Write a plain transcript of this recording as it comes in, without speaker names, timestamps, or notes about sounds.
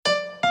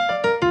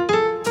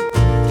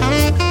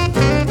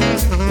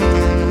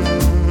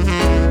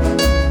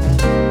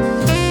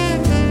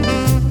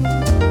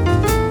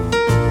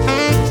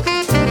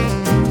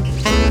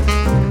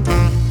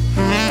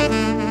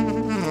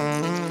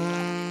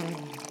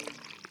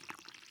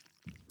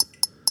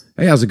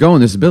Hey, how's it going?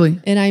 This is Billy.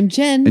 And I'm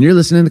Jen. And you're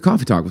listening to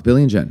Coffee Talk with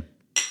Billy and Jen.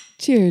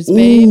 Cheers,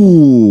 babe.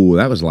 Ooh,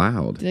 that was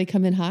loud. Did I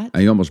come in hot?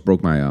 You almost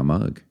broke my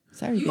mug.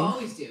 Sorry, You babe.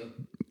 always do.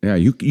 Yeah,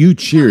 you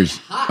cheers.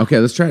 Okay,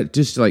 let's try it.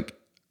 Just like,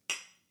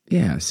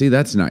 yeah, see,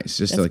 that's nice.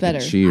 Just That's like better.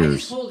 a I just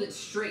cheers. hold it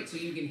straight so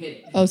you can hit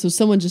it. Oh, so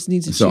someone just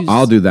needs to So choose.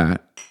 I'll do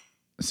that.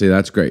 See,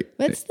 that's great.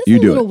 That's you a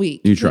do little it.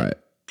 weak. You try it.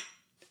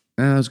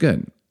 That was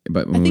good.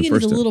 But when I think we it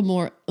needs first a little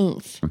more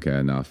oomph. Okay,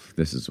 enough.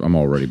 I'm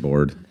already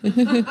bored.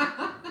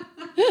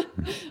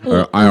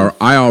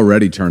 I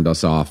already turned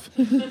us off.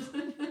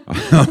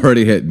 I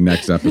already hit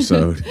next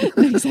episode.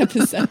 Next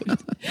episode.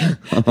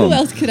 Who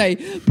else could I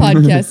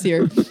podcast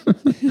here?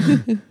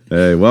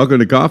 Hey, welcome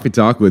to Coffee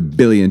Talk with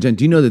Billy and Jen.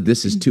 Do you know that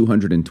this is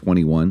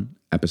 221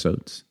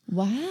 episodes?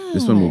 Wow.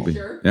 This one will be.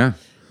 Sure. Yeah.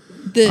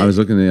 I was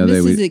looking the other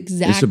this day. is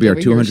exact This will be our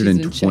over here. She's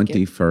gonna check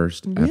it.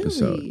 221st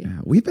episode. Really? Yeah.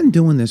 We've been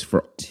doing this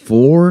for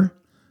 4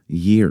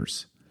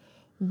 years.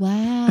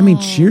 Wow. I mean,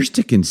 cheers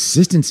to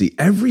consistency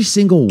every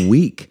single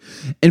week.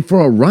 And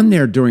for a run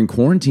there during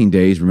quarantine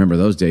days, remember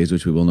those days,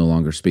 which we will no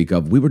longer speak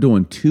of, we were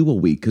doing 2 a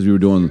week because we were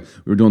doing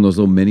those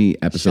little mini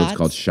episodes Shots?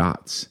 called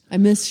shots. I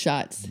miss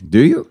shots. Do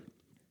you?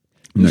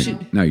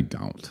 No, you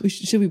don't.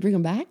 Should we bring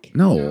them back?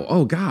 No.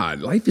 Oh,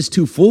 God. Life is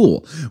too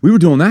full. We were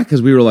doing that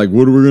because we were like,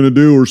 what are we going to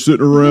do? We're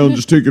sitting around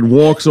just taking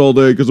walks all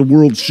day because the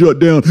world's shut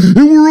down and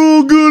we're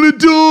all going to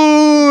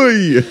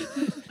die.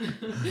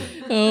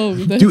 Oh,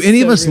 that's Do any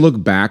of so us real.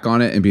 look back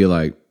on it and be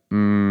like,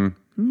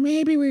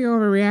 maybe we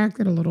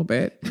overreacted a little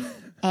bit?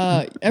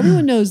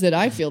 Everyone knows that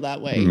I feel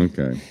that way.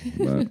 Okay.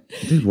 But,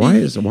 dude, why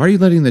are you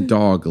letting the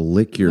dog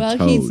lick your Well,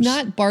 toes? he's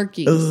not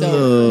barking,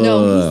 so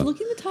no, he's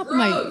licking the top of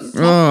my. Gross.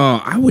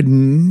 Oh, I would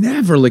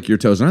never lick your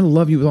toes, and I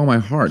love you with all my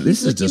heart. This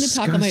is Licking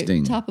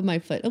disgusting. the top of my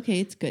foot. Okay,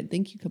 it's good.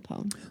 Thank you,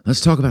 Capone.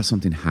 Let's talk about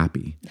something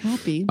happy.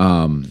 Happy.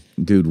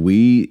 Dude,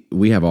 we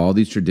have all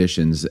these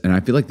traditions, and I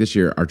feel like this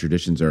year our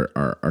traditions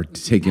are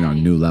taking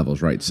on new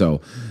levels, right?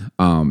 So,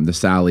 the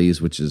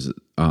Sallys, which is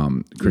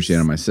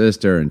Christiana, my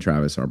sister, and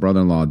Travis, our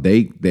brother-in-law,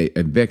 they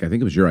and Vic, I think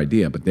it was your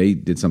idea, but they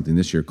did something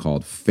this year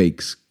called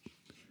Fakesgiving.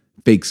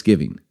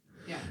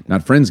 Yeah.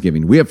 Not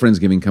Friendsgiving. We have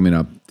Friendsgiving coming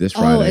up this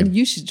Friday. Oh, and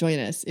you should join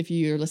us if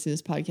you're listening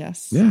to this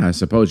podcast. Yeah, I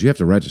suppose you have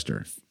to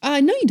register. No,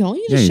 you don't.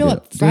 You Yeah, just you show do.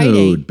 up Friday.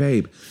 Dude,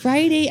 babe.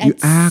 Friday You at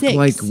act 6.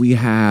 like we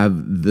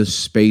have the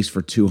space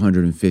for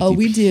 250 Oh,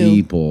 we do.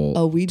 people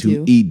Oh, we to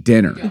do. eat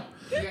dinner. You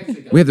actually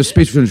go. We have the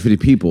space for 250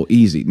 people,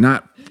 easy.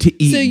 Not to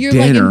eat So you're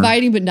dinner. like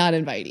inviting but not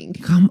inviting.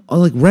 Come,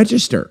 like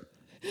register.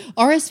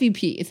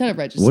 RSVP. It's not a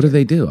register. What do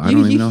they do? I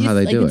don't even know how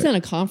they do it's it. not a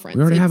conference.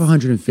 We already have It's-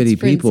 150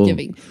 it's people.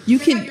 Friendsgiving. You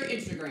Check out can. your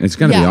Instagram. It's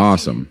going to be Yeah.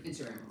 awesome.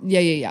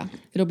 Instagram. Yeah.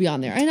 It'll be on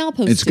there, and I'll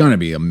post. It's it. going to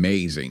be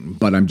amazing,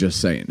 but I'm just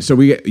saying. So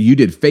you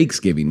did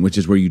Fakesgiving, which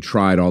is where you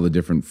tried all the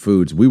different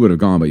foods. We would have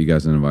gone, but you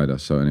guys didn't invite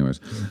us. So anyways.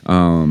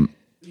 You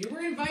were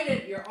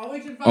invited. You're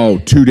always invited. Oh,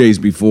 2 days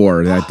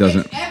before. That It's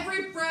doesn't.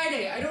 every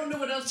Friday. I don't know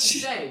what else to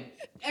say.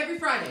 Every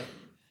Friday.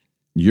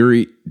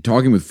 You're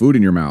talking with food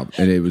in your mouth,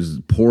 and it was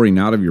pouring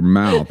out of your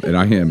mouth, and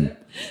I am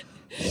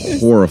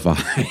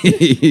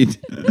horrified.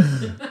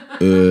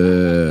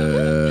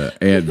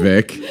 Aunt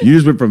Vic. You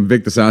just went from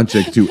Vic the sound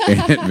chick to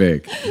Aunt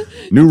Vic.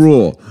 New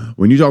rule.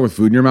 When you talk with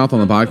food in your mouth on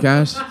the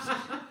podcast,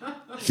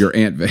 you're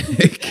Aunt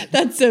Vic.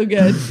 That's so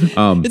good.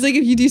 It's like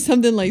if you do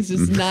something like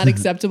just not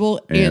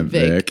acceptable, Aunt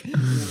Vic.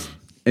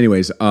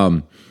 Anyways,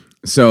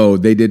 so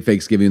they did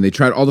Fakesgiving. They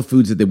tried all the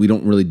foods that we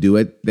don't really do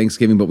at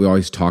Thanksgiving, but we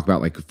always talk about.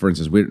 Like, for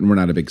instance, we're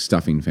not a big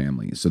stuffing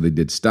family. So they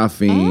did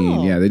stuffing.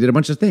 Oh. Yeah, they did a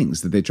bunch of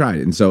things that they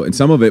tried. And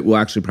some of it will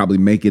actually probably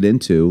make it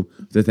into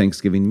the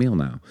Thanksgiving meal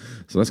now.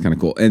 So that's kind of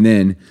cool. And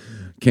then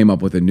came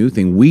up with a new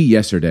thing. We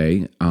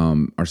yesterday,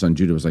 our son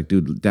Judah was like,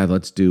 dude, Dad,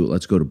 let's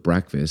go to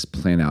breakfast,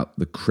 plan out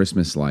the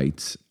Christmas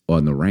lights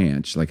on the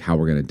ranch, like how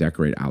we're going to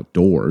decorate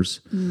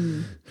outdoors.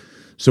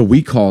 So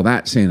we call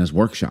that Santa's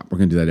Workshop. We're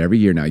going to do that every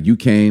year now. You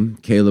came,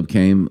 Caleb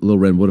came, Lil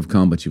Ren would have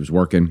come, but she was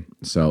working.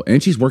 So,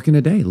 and she's working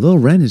today. Lil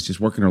Ren is just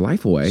working her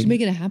life away. She's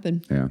making it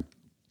happen. Yeah,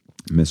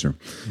 miss her.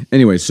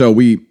 Anyway, so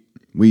we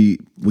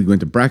went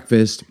to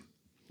breakfast.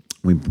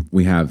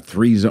 We have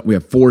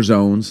 4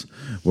 zones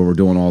where we're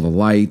doing all the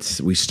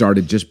lights. We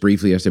started just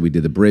briefly yesterday. We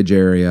did the bridge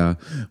area.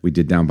 We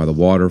did down by the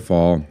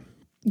waterfall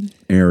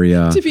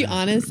area. To be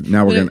honest,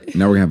 Now we're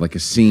gonna have like a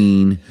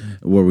scene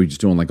where we're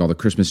just doing like all the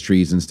Christmas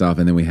trees and stuff,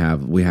 and then we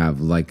have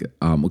like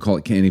we call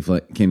it Candy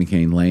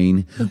Cane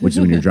Lane, which is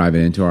when you're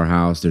driving into our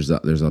house. There's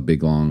a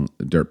big long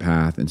dirt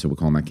path, and so we're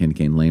calling that Candy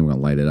Cane Lane. We're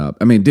gonna light it up.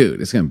 I mean, dude,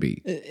 it's gonna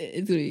be.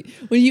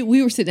 when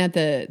we were sitting at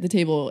the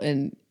table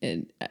and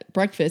at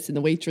breakfast, and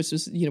the waitress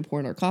was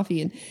pouring our coffee,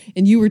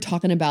 and you were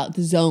talking about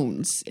the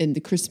zones and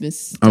the Christmas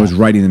stuff. I was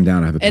writing them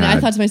down. I have a pad. And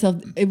I thought to myself,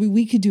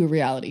 we could do a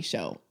reality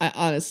show.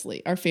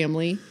 Honestly, our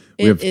family.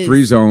 We have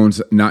 3 zones,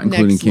 not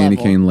including next Candy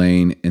level. Cane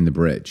Lane and the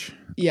bridge.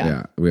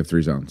 Yeah. We have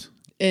 3 zones.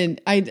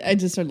 And I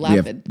just started We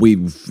have, laughing.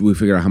 we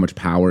figured out how much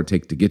power it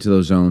takes to get to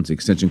those zones, the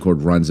extension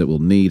cord runs that we'll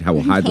need, how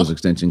we'll hide those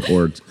extension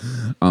cords,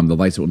 the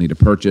lights that we'll need to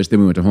purchase. Then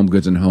we went to Home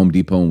Goods and Home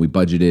Depot and we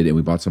budgeted and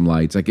we bought some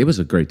lights. Like, it was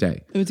a great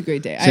day. It was a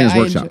great day. Santa's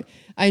workshop.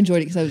 I enjoyed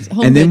it because I was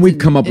home. And then Goods we've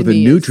come up with a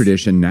me new is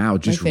tradition now,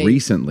 just fave.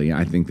 recently.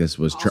 I think this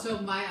was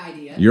Also, my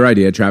idea. your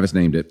idea. Travis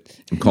named it,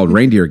 called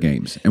Reindeer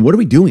Games. And what are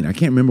we doing? I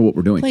can't remember what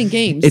we're doing. Playing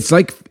games. It's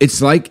like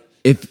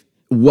if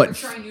We're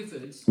trying new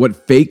foods.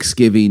 what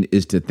Fakesgiving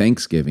is to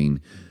Thanksgiving,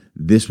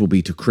 this will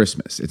be to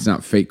Christmas. It's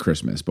not fake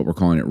Christmas, but we're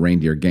calling it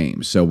Reindeer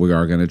Games. So we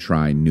are going to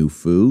try new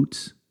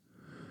foods,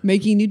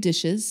 making new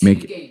dishes.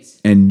 Games.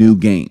 and new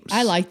games.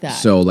 I like that.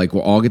 So like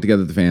we'll all get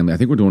together with the family. I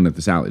think we're doing it at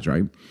the Sally's,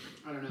 right?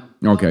 I don't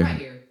know. Okay. Oh, right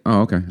here.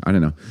 Oh, okay. I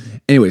don't know.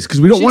 Anyways, because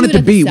we don't Should want do it to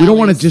it at the be. We don't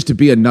want it Sally's. just to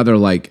be another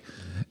like.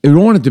 We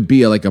don't want it to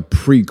be like a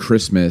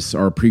pre-Christmas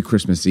or a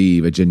pre-Christmas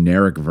Eve, a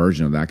generic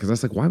version of that. Because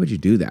that's like, why would you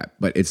do that?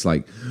 But it's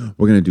like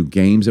we're gonna do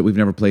games that we've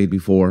never played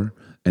before,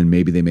 and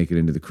maybe they make it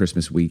into the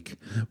Christmas week.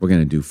 We're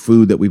gonna do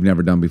food that we've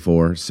never done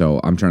before. So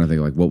I'm trying to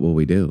think like, what will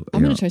we do? I'm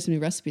You going know, to try some new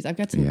recipes. I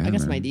got some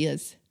man.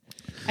 ideas.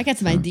 I got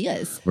some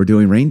ideas. We're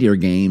doing reindeer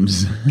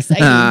games.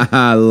 Exciting.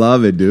 I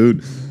love it,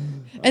 dude.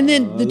 And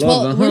then the 12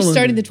 the we're holiday.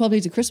 starting the 12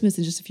 days of Christmas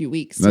in just a few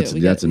weeks. too. That's We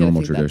that's a gotta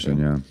normal think that tradition.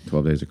 through. Yeah,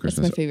 12 days of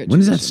Christmas. my favorite When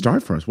does that tradition.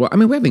 start for us? Well, I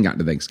mean, we haven't gotten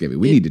to Thanksgiving.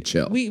 We need to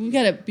chill. We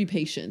got to be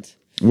patient.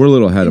 We're a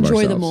little ahead of Enjoy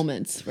ourselves. the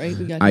moments, right?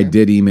 We got I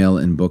did email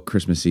and book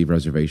Christmas Eve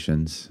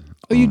reservations.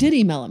 Oh, you did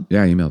email him.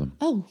 Yeah, I emailed them.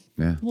 Oh.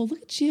 Yeah. Well,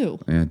 look at you.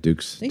 Yeah,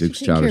 Duke's Thanks for Duke's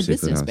taking Chowder care of Seafood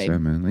business, House. babe. Yeah,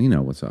 man. You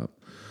know what's up.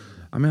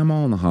 I mean, I'm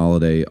all in the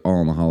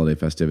holiday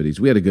festivities.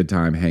 We had a good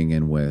time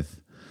hanging with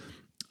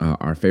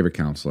our favorite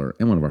counselor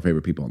and one of our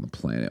favorite people on the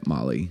planet,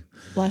 Molly.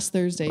 Last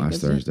Thursday. Last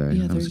wasn't it? Thursday.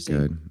 Yeah, that was Thursday.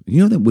 good.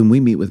 You know that when we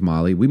meet with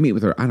Molly, we meet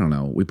with her, I don't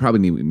know, we probably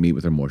need to meet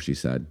with her more, she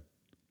said.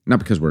 Not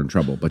because we're in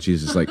trouble, but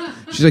she's just like,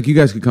 you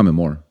guys could come in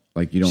more.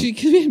 Like, you don't.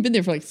 Because we had been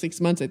there for like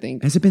 6 months, I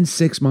think. Has it been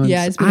 6 months?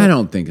 Yeah, it's been I a-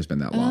 don't think it's been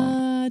that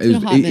long. it's been a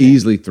hot minute.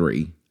 Easily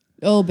 3.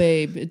 Oh,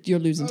 babe, you're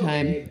losing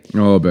time. Babe.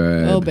 Oh,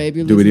 babe. Oh, babe,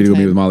 you're Do we need to losing go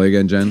meet time. with Molly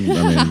again, Jen?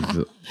 I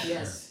mean,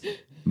 Yes.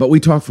 but we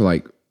talk for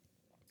like,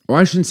 well,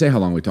 I shouldn't say how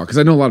long we talk because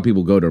I know a lot of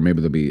people go to her. Maybe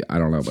there'll be, I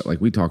don't know, but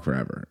like we talk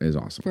forever. It's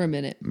awesome. For a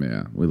minute.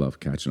 Yeah, we love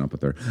catching up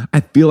with her.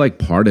 I feel like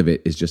part of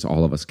it is just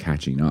all of us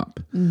catching up.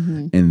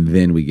 Mm-hmm. And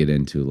then we get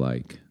into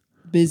like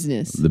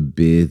Business. the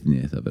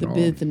business of it all.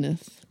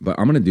 Business. But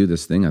I'm going to do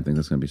this thing. I think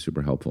that's going to be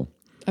super helpful.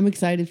 I'm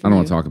excited for I don't you.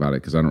 want to talk about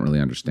it because I don't really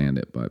understand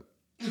it. But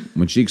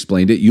when she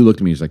explained it, you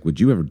looked at me. She's like, "Would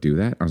you ever do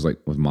that?" I was like,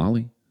 "With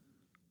Molly?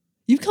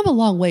 You've come a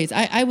long ways.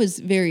 I was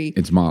very,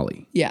 It's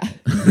Molly." yeah,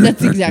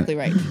 that's exactly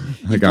right.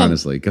 Like come-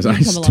 honestly, because I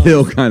you've come a long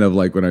still ways. kind of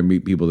like when I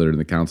meet people that are in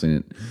the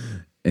counseling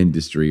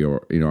industry,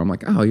 or I'm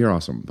like, "Oh, you're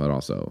awesome," but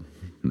also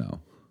no.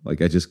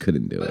 Like I just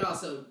couldn't do it. But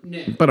also,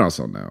 no. But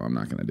also, no, I'm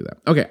not going to do that.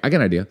 Okay, I got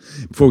an idea.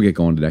 Before we get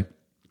going today,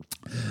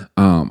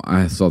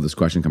 I saw this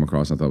question come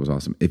across. I thought it was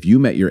awesome. If you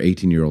met your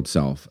 18-year-old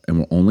self and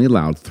were only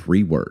allowed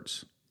 3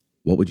 words,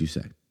 what would you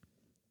say?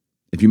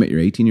 If you met your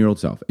 18-year-old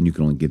self and you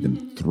could only give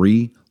them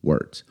 3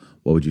 words,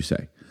 what would you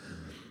say?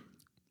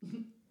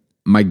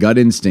 My gut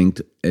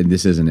instinct, and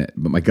this isn't it,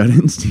 but my gut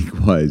instinct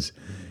was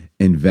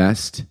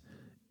invest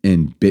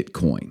in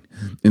Bitcoin.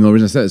 And the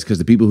reason I said it is because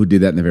the people who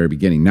did that in the very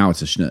beginning, now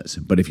it's a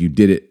schnuzz. But if you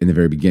did it in the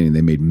very beginning,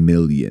 they made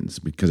millions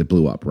because it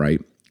blew up, right?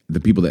 The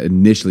people that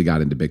initially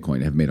got into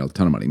Bitcoin have made a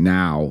ton of money.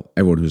 Now,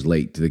 everyone who's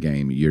late to the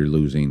game, you're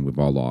losing. We've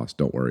all lost.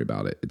 Don't worry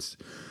about it.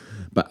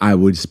 But I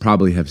would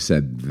probably have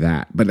said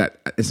that.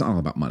 But it's not all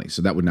about money,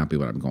 so that would not be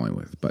what I'm going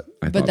with. But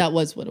That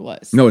was what it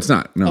was. no, it's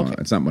not. No, Okay.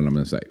 it's not what I'm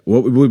going to say.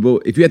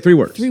 What, if you had 3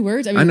 words, 3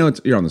 words? I I mean- know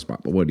you're on the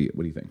spot, but what do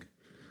you think?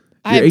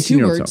 I have 2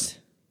 18-year-old words. self.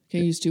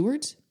 Can you use 2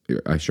 words?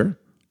 Sure.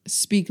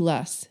 Speak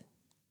less.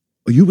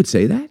 You would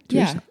say that? to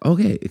Yeah. yourself?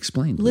 Okay,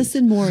 explain. Please.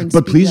 Listen more and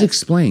But speak please less.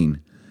 explain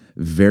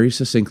very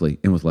succinctly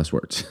and with less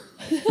words.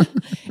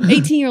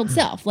 18-year-old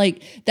self.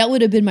 Like that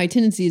would have been my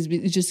tendency is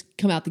just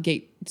come out the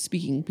gate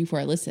speaking before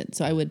I listen.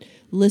 So I would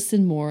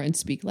listen more and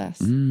speak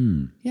less.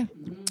 Yeah.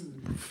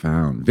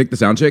 Profound. Vic the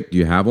sound chick, do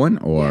you have one?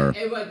 Or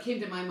And what came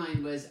to my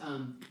mind was,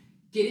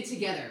 get it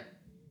together.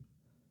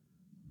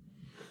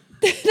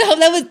 No,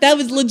 that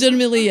was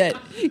legitimately it.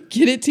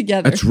 Get it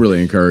together. that's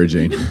really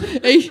encouraging.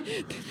 Hey,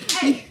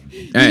 Hey,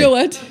 you Hey. know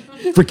what?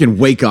 Freaking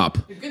wake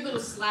up. a good little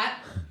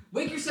slap.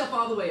 Wake yourself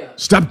all the way up.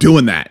 Stop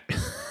doing that.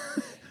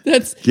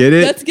 That's Get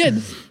it? That's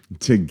good.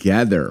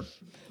 Together.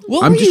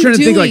 What I'm were just you trying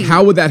to doing? think like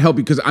how would that help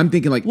you? Because I'm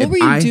thinking like What if were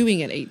you I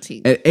doing at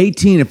 18? at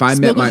 18, if I met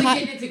Smoking my hot-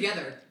 Get it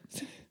together.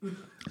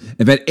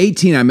 if at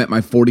 18 I met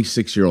my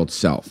 46-year-old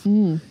self,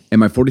 and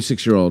my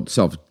 46-year-old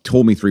self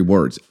told me 3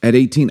 words, at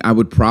 18 I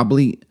would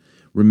probably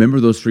remember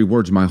those 3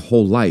 words my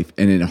whole life,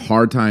 and in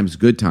hard times,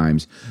 good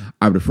times,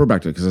 I would refer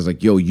back to it because I was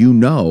like, "Yo, you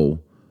know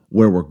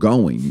where we're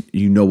going,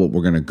 you know what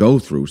we're going to go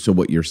through. So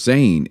what you're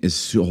saying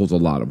holds a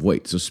lot of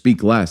weight. So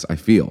speak less. I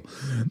feel,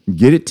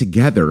 get it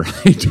together.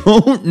 I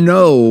don't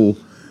know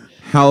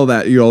how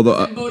that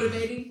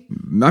Motivating.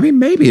 I mean,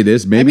 maybe it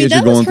is. Maybe as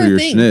you're that was going her through your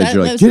thing. snitch,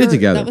 you're like, was get it her-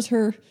 together. That was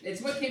her.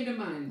 It's what came to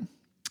mind.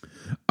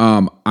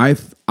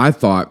 I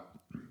thought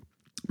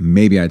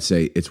maybe I'd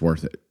say it's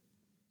worth it.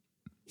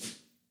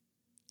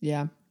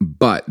 Yeah.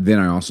 But then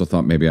I also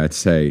thought maybe I'd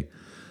say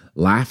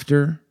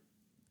laughter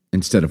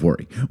instead of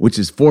worry, which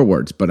is 4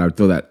 words, but I would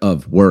throw that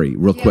of worry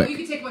real Yeah, quick. you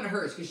can take one of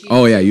hers. She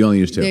Oh, yeah, you only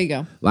use 2. There you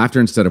go. Laughter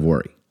instead of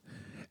worry.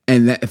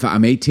 And that if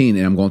I'm 18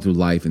 and I'm going through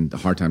life and the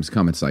hard times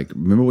come, it's like,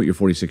 remember what your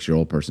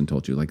 46-year-old person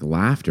told you, like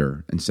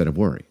laughter instead of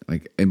worry.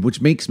 Like, and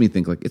which makes me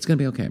think like, it's going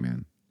to be okay,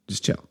 man.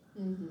 Just chill.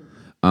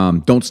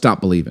 Don't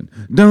stop believing.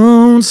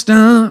 Don't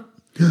stop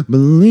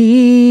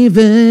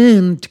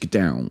believing. Take it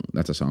down.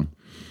 That's a song.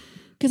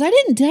 Because I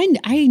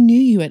knew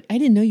you I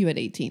didn't know you at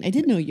 18. I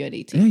did know you at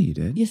 18. Yeah, you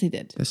did. Yes, I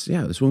did.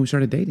 That's when we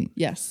started dating.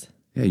 Yes.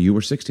 Yeah, you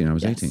were 16. I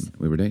was Yes. 18.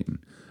 We were dating.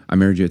 I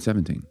married you at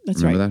 17. That's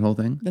Remember right. that whole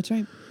thing? That's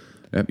right.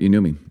 Yep, you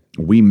knew me.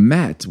 We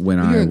met when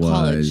You were I in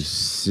college. was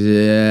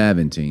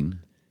 17.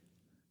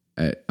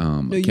 At,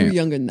 No, you were camp.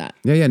 younger than that.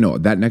 Yeah, no.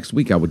 That next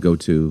week I would go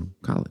to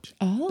college.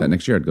 Oh. That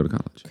next year I'd go to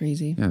college.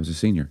 Crazy. Yeah, I was a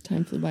senior.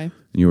 Time flew by. And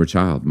you were a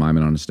child,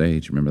 miming on a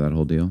stage. Remember that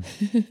whole deal?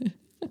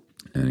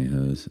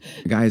 Anyways,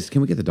 guys,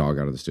 can we get the dog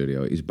out of the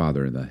studio? He's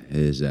bothering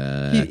He's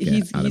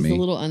out of me. a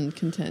little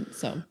uncontent.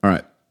 So All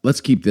right, let's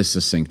keep this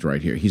succinct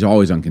right here. He's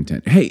always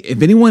uncontent. Hey,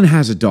 if anyone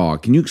has a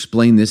dog, can you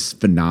explain this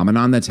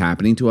phenomenon that's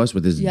happening to us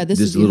with this Yeah, this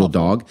would be little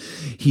helpful. dog?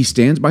 He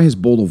stands by his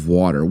bowl of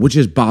water, which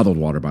is bottled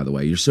water, by the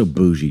way. You're so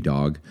bougie,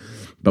 dog.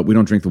 But we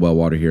don't drink the well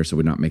water here, so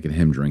we're not making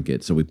him drink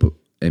it. So we put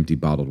empty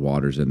bottled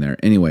waters in there.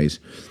 Anyways,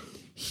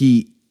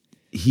 he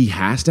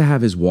has to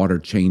have his water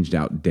changed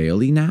out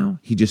daily now.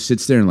 He just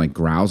sits there and like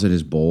growls at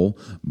his bowl,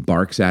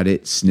 barks at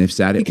it, sniffs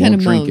at it, kinda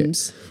won't drink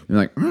moans. it. And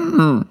like,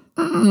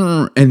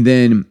 and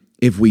then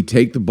if we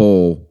take the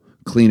bowl,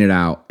 clean it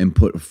out, and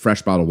put a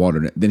fresh bottle of water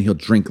in it, then he'll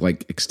drink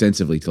like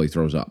extensively till he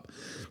throws up.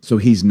 So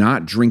he's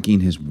not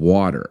drinking his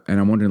water. And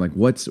I'm wondering like,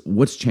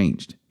 what's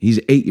changed? He's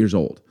 8 years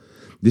old.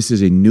 This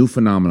is a new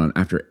phenomenon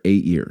after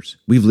 8 years.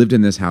 We've lived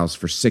in this house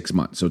for 6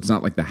 months, so it's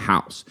not like the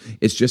house.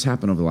 It's just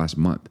happened over the last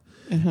month.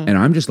 And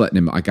I'm just letting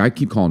him, like I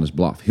keep calling his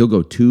bluff. He'll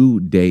go 2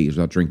 days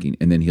without drinking,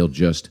 and then he'll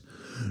just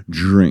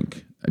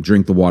drink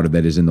the water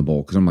that is in the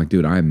bowl. Because I'm like,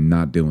 dude, I am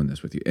not doing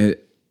this with you.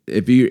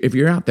 If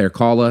you're out there,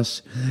 call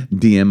us,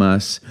 DM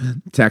us,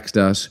 text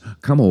us,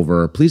 come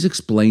over. Please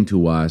explain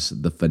to us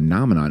the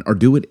phenomenon, or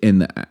do it in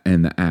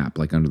the app,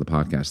 like under the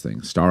podcast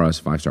thing. Star us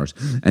 5 stars,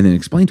 and then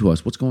explain to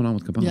us what's going on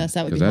with Capone. yes,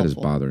 that would be because that is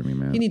helpful. bothering me,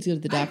 man. He needs to go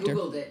to the doctor. I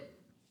Googled it.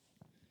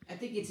 I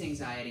think it's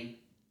anxiety.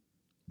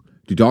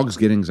 Do dogs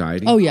get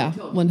anxiety? Oh yeah,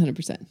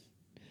 100%.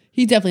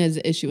 He definitely has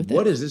an issue with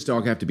What it. does this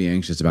dog have to be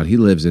anxious about? He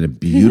lives in a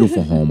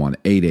beautiful home on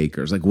 8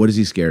 acres. Like, what is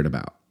he scared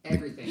about?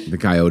 Everything. The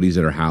coyotes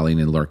that are howling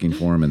and lurking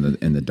for him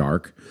in the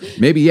dark.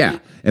 Maybe, yeah.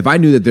 If I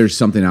knew that there's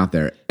something out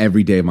there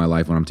every day of my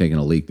life when I'm taking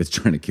a leak that's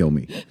trying to kill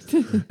me.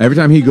 Every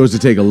time he goes to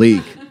take a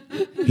leak,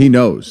 he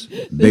knows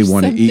they There's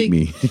want to eat something-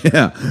 me.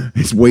 Yeah,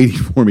 it's waiting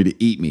for me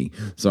to eat me.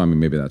 So I mean,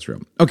 maybe that's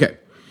real. Okay,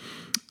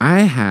 I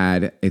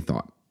had a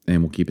thought,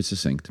 and we'll keep it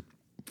succinct.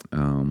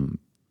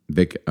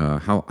 Vic,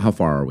 how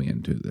far are we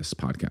into this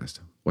podcast?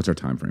 What's our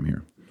time frame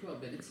here?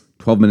 12 minutes.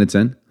 12 minutes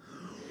in.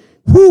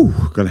 Whew,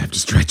 gonna have to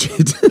stretch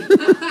it.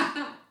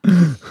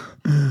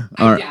 I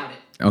doubt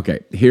it. Okay,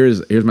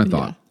 here's my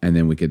thought, and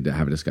then we could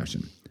have a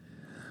discussion.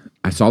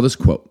 I saw this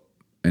quote,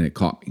 and it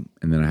caught me,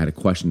 and then I had a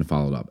question to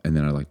follow it up, and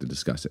then I'd like to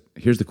discuss it.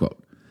 Here's the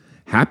quote.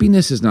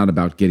 Happiness is not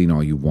about getting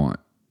all you want.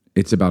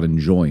 It's about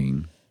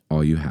enjoying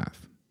all you have.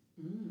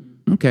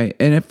 Okay,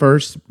 and at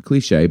first,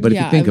 cliche, but if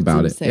Yeah, you think I was about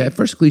gonna it, say. yeah, at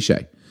first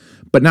cliche,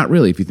 but not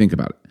really if you think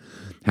about it.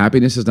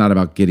 Happiness is not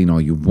about getting all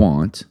you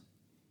want.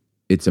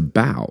 It's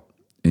about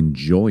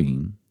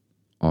enjoying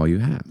all you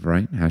have,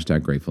 right?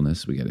 Hashtag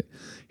gratefulness. We get it.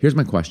 Here's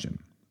my question,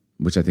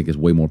 which I think is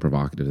way more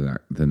provocative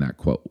than that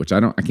quote, which I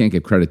can't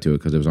give credit to it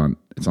because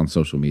it's on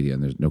social media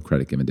and there's no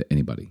credit given to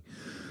anybody.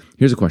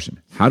 Here's a question.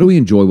 How do we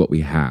enjoy what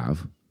we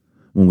have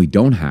when we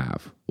don't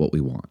have what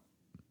we want?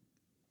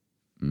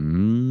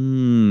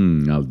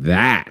 Now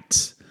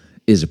that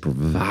is a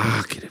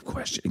provocative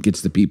question. It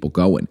gets the people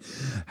going.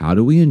 How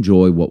do we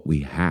enjoy what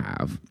we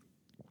have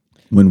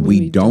when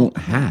we don't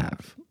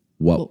have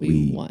what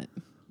we want.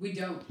 We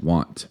don't.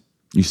 want?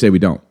 You say we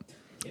don't,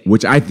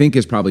 which I think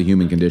is probably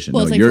human condition.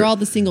 Well, No, it's like you're- for all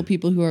the single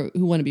people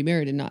who want to be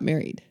married and not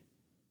married.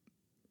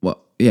 Well,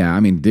 yeah, I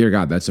mean, dear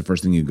God, that's the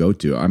first thing you go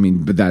to. I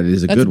mean, but that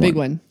is a That's good a big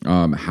one.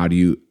 How do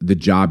you, the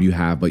job you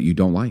have, but you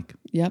don't like,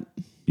 Yep.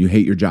 you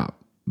hate your job,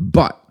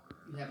 but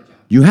You have a job.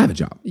 you have a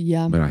job.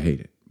 Yeah. But I hate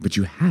it, but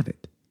you have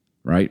it.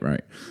 Right.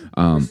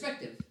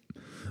 Perspective.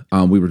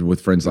 We were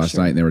with friends last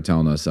night and they were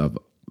telling us of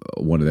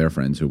one of their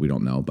friends who we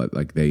don't know, but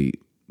like they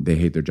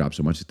hate their job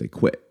so much that they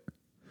quit.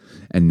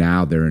 And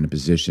now they're in a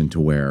position to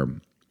where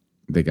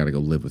they got to go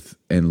live with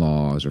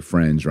in-laws or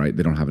friends, right?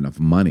 They don't have enough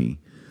money.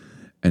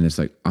 And it's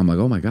like, I'm like,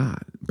 oh my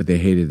God. But they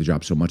hated the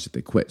job so much that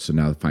they quit. So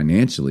now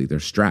financially they're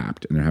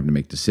strapped and they're having to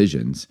make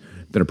decisions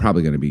that are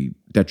probably going to be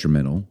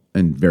detrimental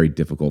and very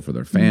difficult for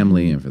their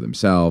family and for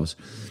themselves.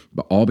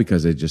 But all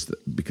because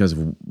because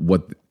of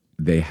what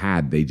they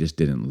had, they just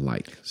didn't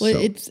like. Well,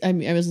 So-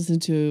 I was listening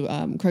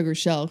to Craig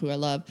Rochelle, who I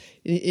love.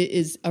 It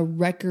is a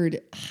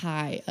record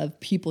high of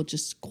people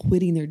just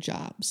quitting their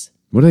jobs.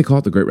 what do they call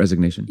it? The Great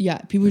Resignation? Yeah,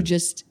 people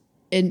just,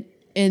 and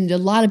And a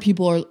lot of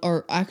people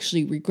are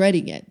actually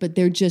regretting it, but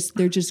they're just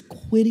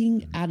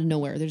quitting out of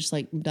nowhere. They're just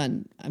like, I'm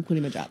done. I'm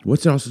quitting my job.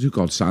 What's it also too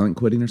called silent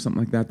quitting or something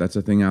like that? That's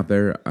a thing out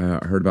there.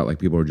 I heard about like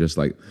people are just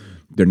like,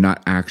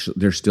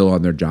 they're still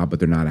on their job, but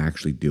they're not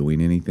actually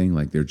doing anything.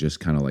 Like they're just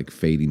kind of like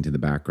fading to the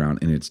background,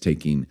 and it's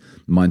taking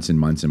months and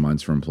months and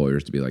months for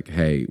employers to be like,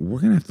 hey, we're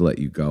going to have to let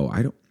you go.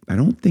 I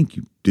don't think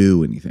you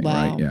do anything,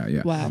 Wow. right?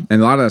 Yeah. Wow.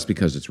 And a lot of that's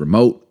because it's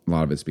remote. A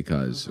lot of it's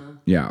because,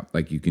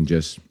 like you can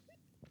just.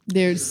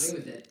 There's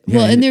With it.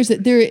 well, Yeah. and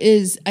there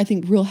is I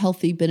think real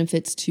healthy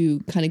benefits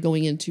to kind of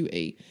going into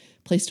a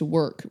place to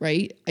work,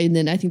 right? And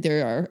then I think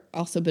there are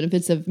also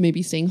benefits of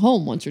maybe staying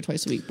home once or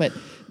twice a week, but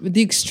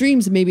the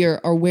extremes maybe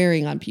are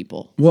wearing on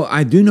people. Well,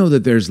 I do know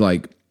that there's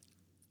like,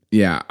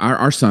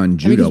 our son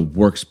Judah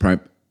works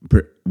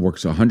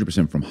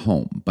 100% from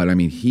home, but I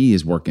mean he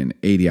is working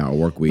 80-hour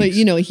work weeks. But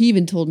he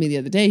even told me the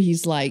other day,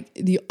 he's like,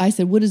 I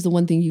said, what is the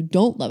one thing you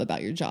don't love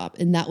about your job?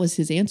 And that was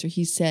his answer.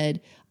 He said,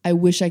 I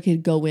wish I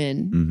could go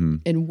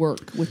in and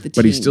work with the team.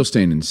 But he's still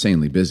staying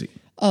insanely busy.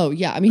 Oh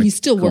yeah, I mean he's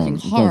still working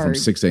hard. Going from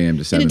 6 a.m.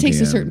 to 7 and it takes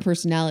p.m. a certain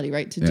personality,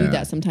 right, to do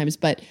that sometimes.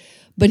 But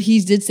he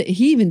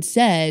even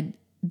said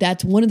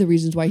that's one of the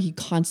reasons why he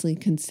constantly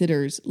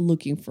considers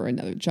looking for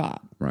another job.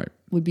 Right.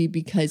 Would be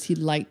because he'd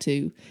like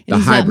to, The and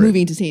he's hybrid. not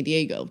moving to San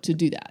Diego to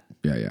do that.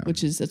 Yeah.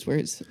 That's where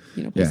his place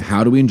Yeah. is.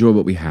 How do we enjoy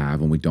what we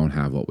have when we don't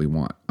have what we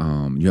want?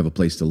 You have a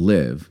place to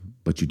live,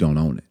 but you don't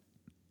own it.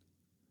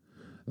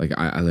 Like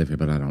I live here,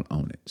 but I don't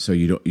own it. So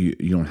you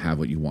don't have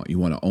what you want. You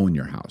want to own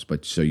your house,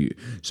 but so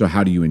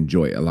how do you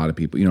enjoy it? A lot of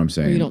people, you know what I'm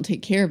saying? Or you don't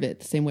take care of it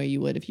the same way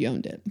you would if you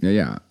owned it.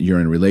 Yeah. You're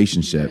in a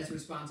relationship. That's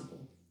responsible.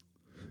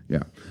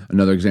 Yeah.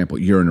 Another example,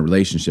 you're in a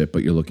relationship,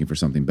 but you're looking for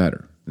something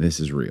better. This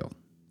is real.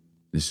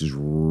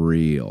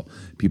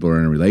 People are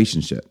in a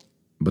relationship,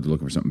 but they're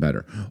looking for something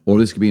better. Or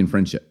this could be in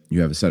friendship.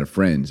 You have a set of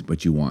friends,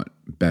 but you want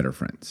better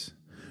friends.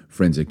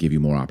 Friends that give you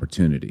more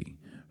opportunity.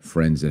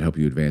 Friends that help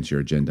you advance your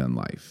agenda in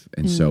life.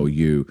 And so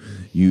you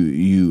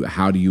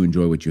how do you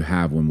enjoy what you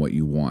have when what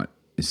you want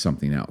is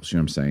something else? You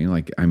know what I'm saying?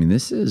 Like, I mean,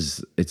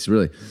 it's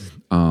really,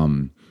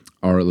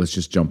 or let's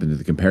just jump into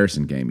the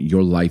comparison game.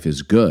 Your life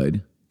is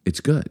good.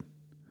 It's good.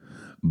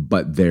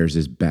 But theirs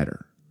is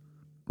better,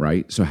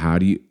 right? So how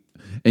do you,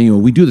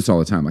 and we do this all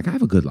the time. Like I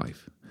have a good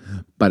life,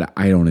 but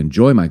I don't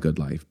enjoy my good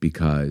life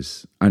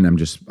because, and I'm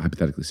just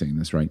hypothetically saying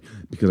this, right?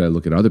 Because I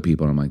look at other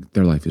people and I'm like,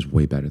 their life is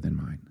way better than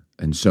mine.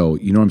 And so,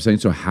 you know what I'm saying?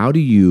 So how do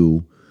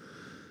you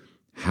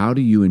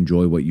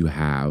enjoy what you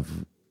have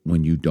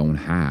when you don't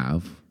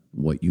have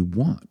what you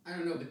want? I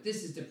don't know, but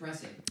this is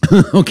depressing.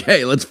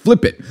 Okay, let's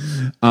flip it.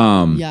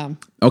 Yeah.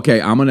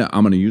 Okay, I'm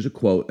gonna use a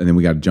quote, and then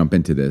we got to jump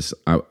into this.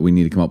 We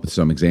need to come up with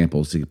some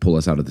examples to pull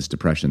us out of this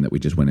depression that we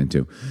just went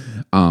into.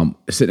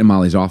 Sitting in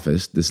Molly's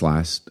office this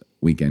last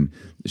weekend,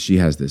 she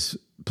has this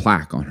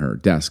plaque on her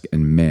desk,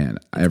 and man,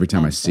 every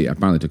time I see it, I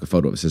finally took a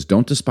photo of it. It says,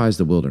 "Don't despise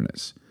the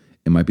wilderness.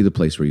 It might be the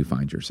place where you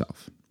find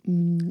yourself."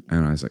 And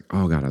I was like,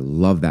 oh God, I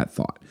love that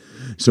thought.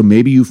 So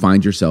maybe you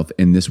find yourself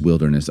in this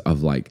wilderness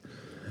of like,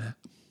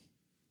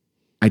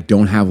 I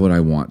don't have what I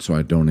want, so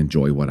I don't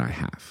enjoy what I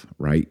have,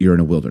 right? You're in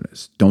a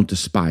wilderness. Don't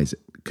despise it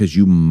because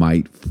you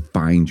might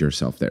find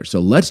yourself there. So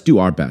let's do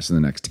our best in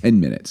the next 10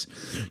 minutes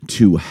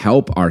to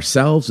help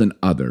ourselves and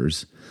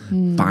others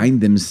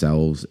find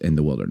themselves in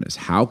the wilderness.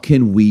 How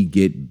can we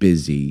get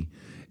busy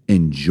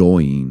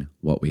enjoying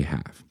what we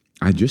have?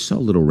 I just saw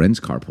little Ren's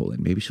car pull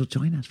in. Maybe she'll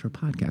join us for a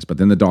podcast, but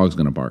then the dog's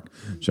going to bark.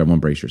 So everyone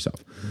brace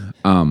yourself.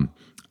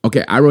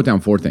 Okay, I wrote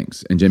down 4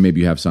 things, and Jen, maybe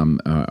you have some,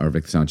 or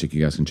Vic the Soundcheck,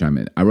 you guys can chime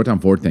in. I wrote down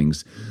 4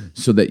 things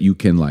so that you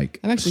can like.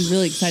 I'm actually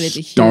really excited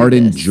to hear start this.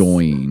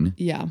 enjoying.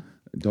 Yeah.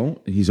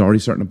 He's already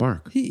starting to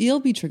bark. He'll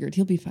be triggered.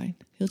 He'll be fine.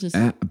 He'll just.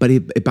 But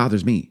it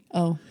bothers me.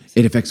 Oh.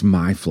 It affects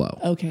my flow.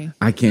 Okay.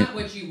 I can't. Not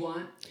what you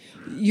want.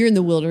 You're in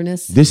the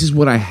wilderness. This is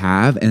what I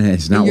have, and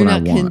it's not You're what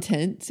not I want.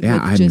 content Yeah,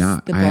 with I'm just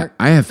not. the bark.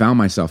 I have found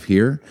myself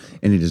here,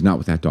 and it is not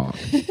with that dog.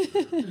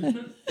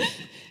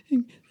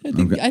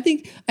 I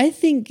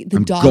think the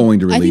I'm dog. going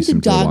to I think release the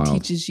him to the dog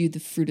wild. teaches you the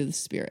fruit of the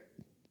spirit.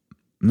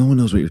 No one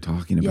knows what you're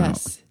talking about.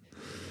 Yes.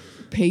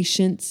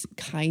 Patience,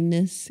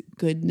 kindness,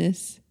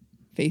 goodness,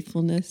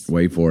 faithfulness,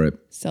 Wait for it.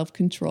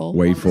 self-control.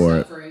 Wait for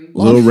it. Suffering.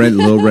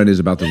 Little Ren is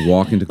about to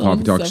walk into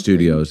Coffee Talk Long-suffering.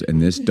 Studios,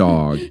 and this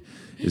dog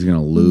is going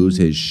to lose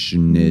his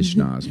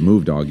schniz.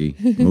 Move, doggy.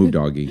 Move,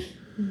 doggy.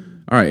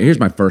 All right, here's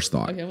my first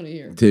thought. Okay, I want to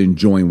hear. To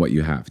enjoying what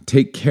you have.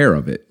 Take care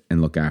of it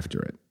and look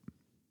after it.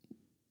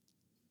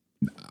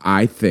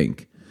 I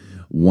think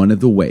one of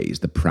the ways,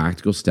 the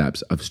practical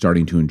steps of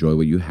starting to enjoy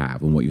what you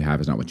have when what you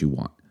have is not what you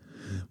want.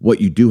 What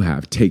you do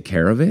have, take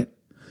care of it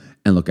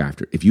and look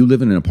after it. If you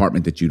live in an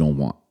apartment that you don't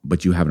want,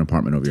 but you have an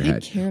apartment over your Take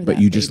head, care of but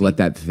that, you just baby. let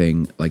that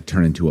thing like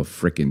turn into a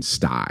freaking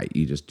sty.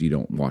 You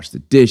don't wash the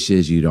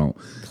dishes. You don't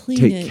Clean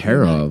take it, care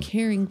you're not of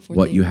caring for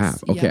what you things.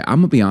 have. Okay, Yeah. I'm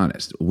gonna be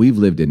honest. We've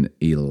lived in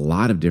a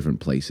lot of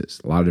different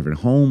places, a lot of different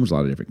homes, a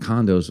lot of different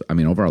condos. I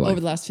mean, over our life, Over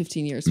the last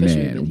 15 years,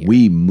 especially we've been man, here.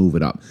 we move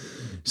it up.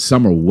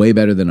 Some are way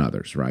better than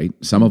others, right?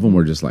 Some of them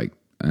were just like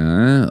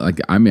I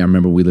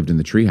remember we lived in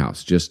the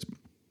treehouse. Just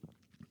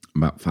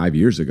about 4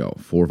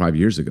 or 5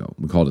 years ago.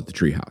 We called it the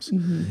Treehouse.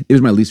 It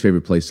was my least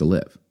favorite place to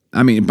live.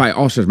 I mean, by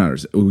all sorts of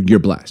matters, you're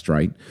blessed,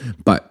 right?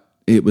 But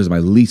it was my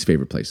least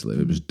favorite place to live.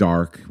 It was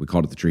dark. We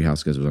called it the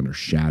Treehouse because it was under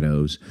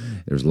shadows.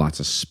 There was lots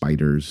of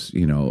spiders.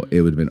 You know,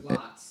 it would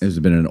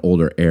have been an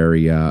older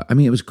area. I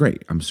mean, it was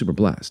great. I'm super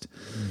blessed.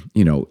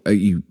 You know,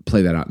 you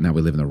play that out. Now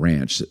we live in the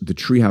ranch. The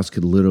Treehouse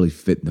could literally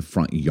fit in the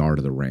front yard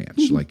of the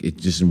ranch, like it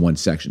just in one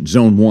section.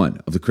 Zone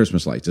 1 of the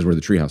Christmas lights is where the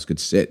Treehouse could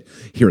sit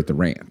here at the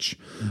ranch.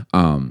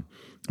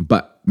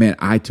 But man,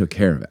 I took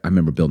care of it. I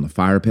remember building a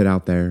fire pit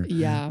out there.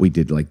 Yeah. We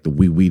did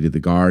we weeded the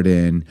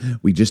garden.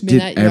 We just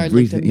did that yard looked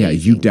everything. Yeah,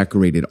 you amazing.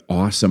 decorated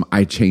awesome.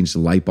 I changed the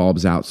light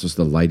bulbs out so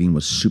the lighting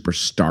was super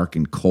stark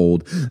and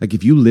cold. Like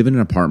if you live in an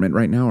apartment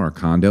right now or a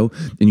condo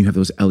and you have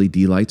those LED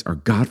lights, or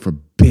God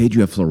forbid you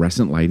have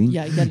fluorescent lighting.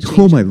 Yeah, you gotta Oh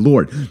change my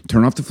Lord.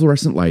 Turn off the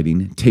fluorescent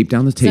lighting, tape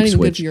down the tape not even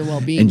good switch, for your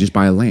well-being. and just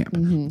buy a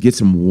lamp. Get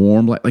some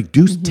warm light. Like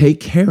take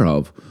care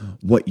of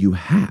what you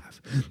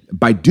have.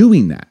 By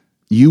doing that,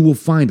 you will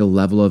find a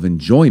level of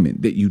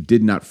enjoyment that you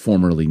did not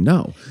formerly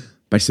know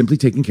by simply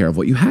taking care of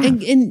what you have.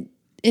 And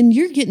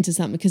you're getting to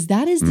something, because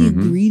that is the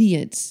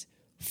ingredients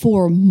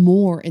for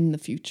more in the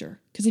future.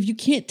 Because if you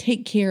can't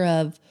take care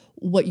of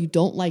what you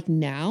don't like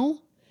now,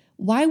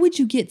 why would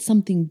you get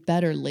something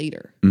better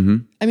later?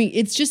 I mean,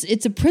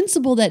 it's a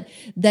principle that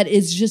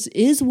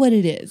is what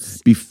it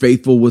is. Be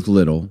faithful with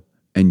little,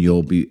 and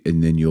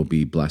then you'll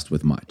be blessed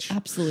with much.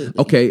 Absolutely.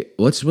 Okay,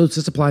 let's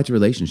just apply it to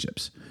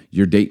relationships.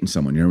 You're dating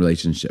someone, you're in a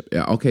relationship.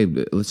 Yeah, okay,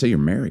 let's say you're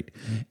married,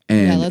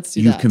 and let's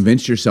do you've that.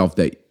 convinced yourself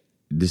that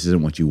this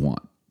isn't what you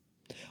want.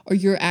 Or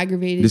you're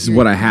aggravated. This is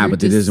what I have,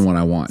 but this isn't what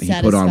I want. He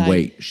put on dissatisfied.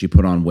 weight. She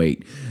put on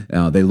weight.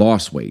 They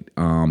lost weight.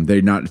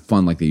 They're not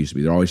fun like they used to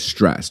be. They're always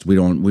stressed. We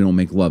don't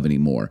make love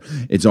anymore.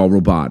 It's all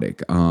robotic.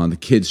 The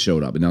kids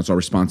showed up, and now it's our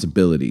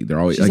responsibility. They're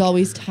always She's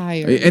always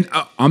tired. And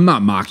I'm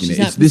not mocking She's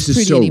it. not This is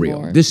pretty so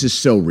anymore. real. This is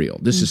so real.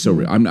 This is so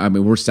real. I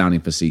mean, we're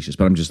sounding facetious,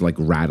 but I'm just like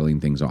rattling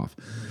things off.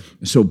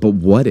 So, but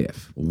what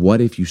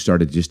if you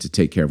started just to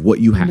take care of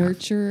what you have?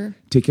 Nurture.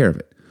 Take care of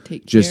it.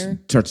 Take just care.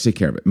 start to take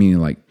care of it. Meaning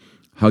like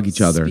hug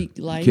each other, Speak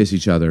life. kiss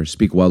each other,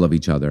 speak well of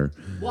each other.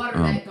 Water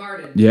that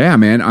garden. Yeah,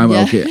 man. I'm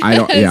Yes. okay. I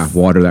don't. Yeah,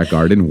 water that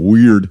garden.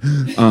 Weird.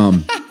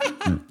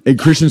 In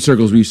Christian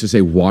circles, we used to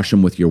say, "Wash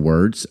them with your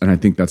words," and I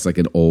think that's like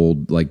an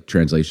old like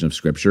translation of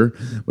scripture,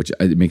 which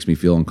it makes me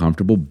feel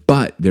uncomfortable.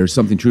 But there's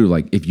something true.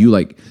 Like if you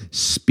like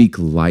speak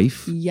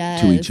life to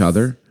Yes. each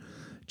other,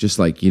 just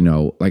like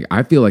like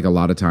I feel like a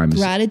lot of times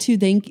Gratitude,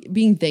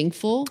 being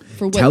thankful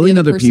for what telling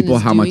the other person people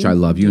is how much doing- I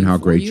love you and doing how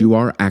for great you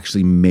are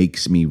actually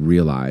makes me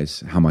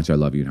realize how much I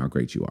love you and how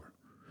great you are.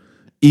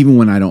 Even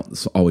when I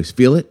don't always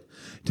feel it,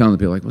 telling the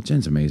people like, well,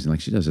 Jen's amazing. Like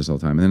she does this all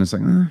the time. And then it's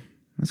like,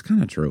 that's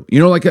kind of true. You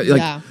know, like,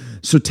 Yeah.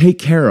 so take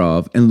care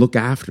of and look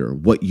after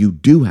what you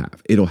do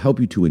have. It'll help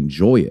you to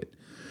enjoy it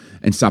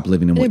and stop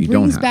living in what And you it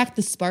don't brings have. back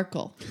the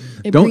sparkle.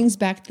 It Don't- brings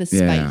back the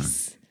Yeah.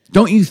 spice.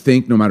 Don't you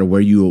think no matter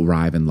where you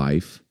arrive in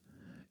life,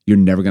 you're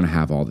never going to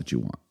have all that you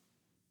want?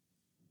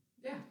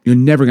 Yeah. You're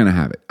never going to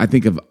have it. I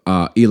think of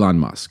Elon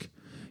Musk.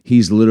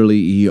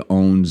 He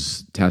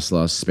owns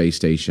Tesla, space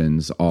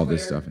stations, all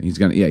this stuff.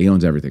 He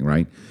owns everything,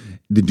 right?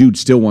 The dude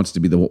still wants to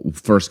be the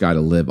first guy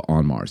to live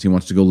on Mars. He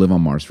wants to go live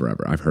on Mars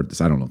forever. I've heard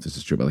this. I don't know if this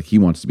is true, but like he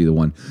wants to be the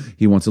one.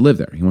 He wants to live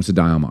there. He wants to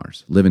die on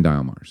Mars, live and die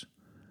on Mars.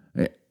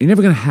 You're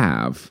never going to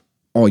have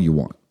all you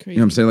want. You know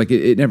what I'm saying? Like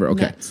it never.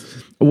 Okay.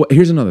 Nuts. Well,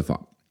 here's another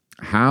thought.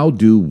 How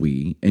do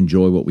we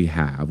enjoy what we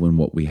have when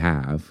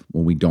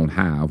we don't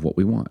have what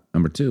we want?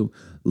 Number 2,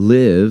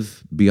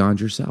 live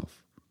beyond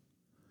yourself.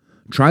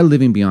 Try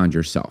living beyond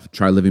yourself.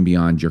 Try living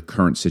beyond your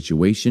current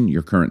situation,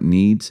 your current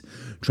needs.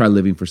 Try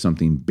living for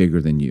something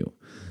bigger than you.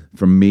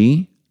 For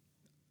me,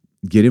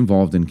 get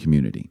involved in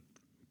community.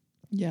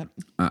 Yep.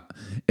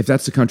 If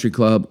that's the country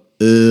club,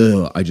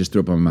 I just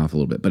threw up in my mouth a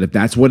little bit. But if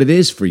that's what it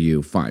is for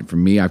you, fine. For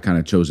me, I've kind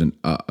of chosen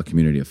a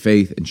community of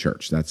faith and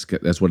church.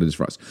 That's what it is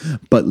for us.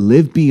 But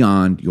live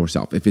beyond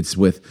yourself. If it's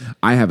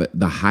I have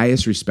the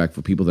highest respect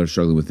for people that are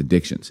struggling with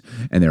addictions,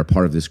 and they're a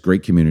part of this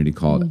great community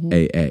called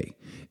AA.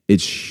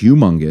 It's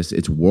humongous.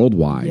 It's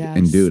worldwide. Yes.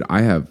 And dude,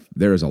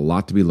 there is a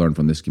lot to be learned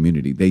from this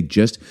community.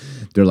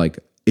 They're like,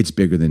 it's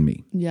bigger than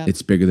me. Yeah.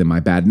 It's bigger than my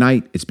bad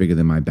night. It's bigger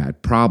than my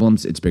bad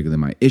problems. It's bigger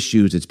than my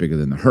issues. It's bigger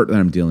than the hurt that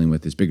I'm dealing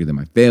with. It's bigger than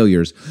my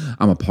failures.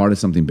 I'm a part of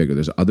something bigger.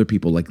 There's other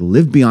people. Like,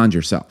 live beyond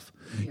yourself.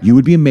 Yeah. You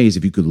would be amazed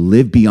if you could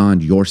live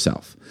beyond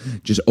yourself.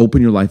 Just open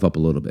your life up a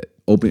little bit.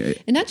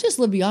 And not just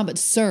live beyond, but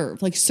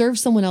serve. Like serve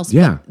someone else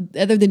Yeah.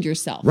 other than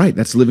yourself. Right.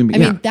 That's living. I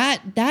mean,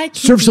 that could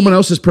serve someone be-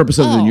 else's purpose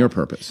other than Oh. your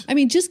purpose. I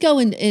mean, just go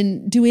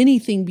and do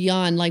anything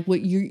beyond like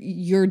what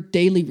your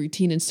daily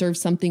routine and serve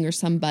something or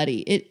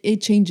somebody.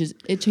 It changes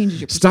your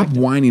perspective. Stop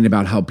whining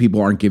about how people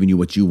aren't giving you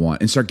what you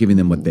want and start giving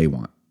them what they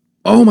want.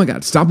 Oh my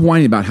God. Stop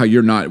whining about how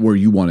you're not where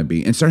you want to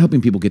be and start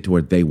helping people get to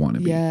where they want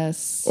to be.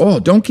 Yes. Oh,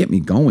 don't get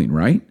me going,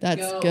 right?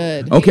 That's Go.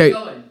 good. Okay.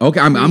 going. Okay.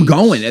 I'm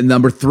going. And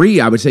number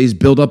 3, I would say is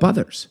build up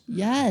others.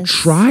 Yes.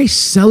 Try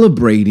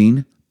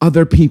celebrating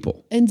other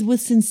people. And with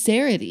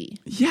sincerity.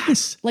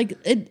 Yes.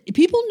 Like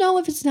people know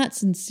if it's not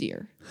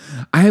sincere.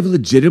 I have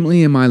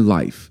legitimately in my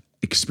life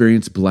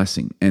experienced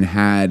blessing and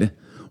had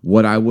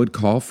what I would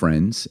call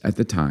friends at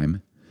the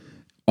time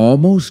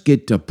almost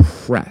get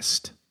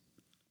depressed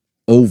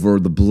over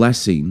the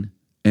blessing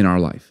in our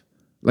life.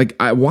 Like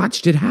I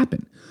watched it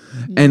happen.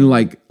 And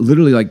like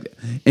literally like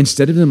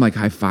instead of them like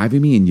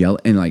high-fiving me and yell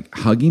and like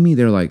hugging me,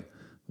 they're like,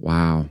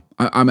 wow.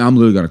 I'm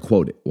literally going to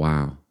quote it.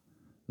 Wow.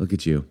 Look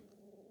at you.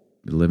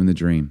 You're living the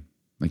dream.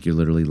 Like you're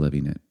literally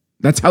living it.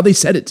 That's how they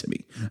said it to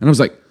me. And I was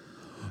like,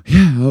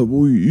 yeah,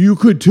 well, you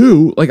could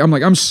too. Like,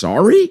 I'm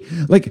sorry.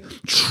 Like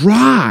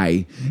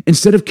try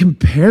instead of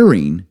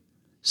comparing,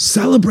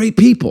 celebrate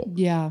people.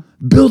 Yeah.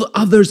 Build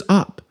others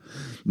up.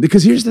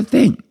 Because here's the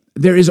thing.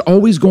 There is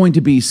always going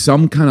to be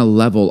some kind of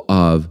level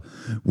of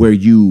where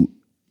you're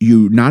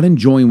not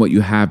enjoying what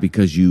you have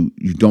because you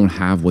don't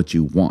have what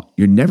you want.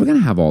 You're never going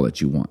to have all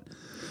that you want.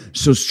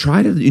 So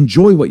try to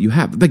enjoy what you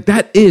have. Like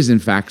that is, in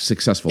fact,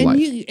 successful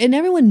life. And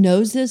everyone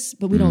knows this,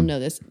 but we don't know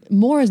this.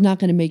 More is not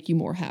going to make you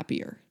more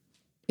happier.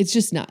 It's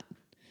just not.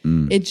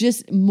 It's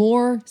just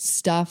more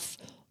stuff,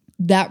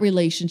 that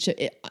relationship.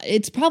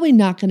 It's probably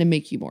not going to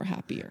make you more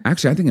happier.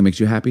 Actually, I think it makes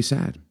you happy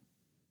sad.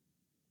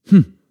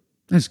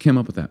 I just came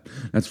up with that.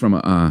 That's from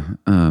man,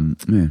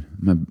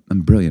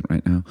 I'm brilliant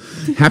right now.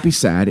 Happy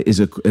sad is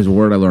a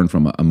word I learned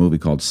from a movie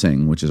called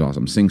Sing, which is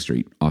awesome. Sing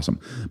Street, awesome.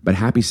 But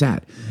happy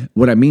sad,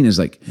 what I mean is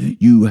like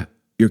you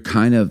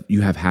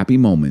have happy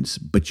moments,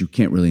 but you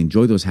can't really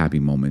enjoy those happy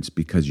moments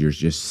because you're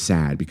just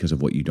sad because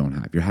of what you don't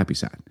have. You're happy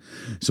sad.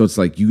 So it's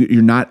like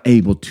you're not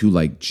able to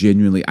like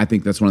genuinely, I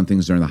think that's one of the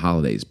things during the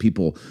holidays.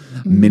 People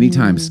many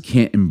times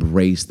can't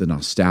embrace the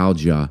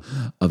nostalgia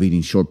of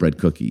eating shortbread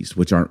cookies,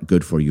 which aren't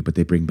good for you, but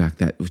they bring back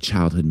that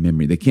childhood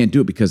memory. They can't do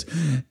it because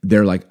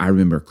they're like, I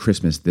remember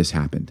Christmas, this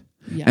happened.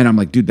 Yeah. And I'm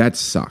like, dude, that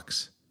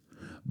sucks.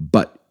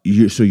 But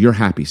you're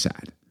happy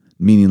sad,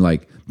 meaning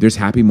like there's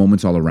happy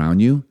moments all around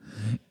you.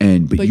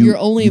 But you're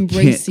only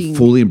embracing, can't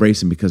fully embrace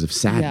them because of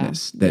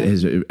sadness.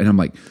 And I'm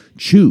like,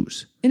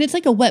 choose. And it's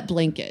like a wet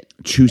blanket.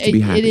 Choose to be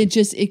happy.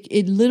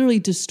 It literally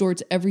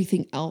distorts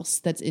everything else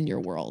that's in your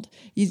world.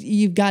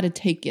 You've got to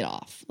take it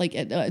off. Like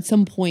at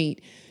some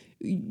point,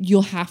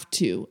 you'll have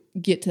to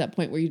get to that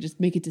point where you just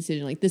make a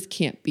decision. Like this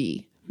can't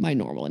be my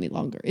normal any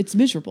longer. It's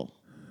miserable.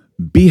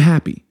 Be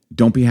happy.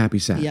 Don't be happy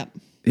sad. Yep.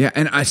 Yeah,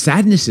 and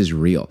sadness is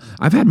real.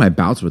 I've had my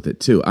bouts with it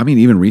too. I mean,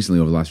 even recently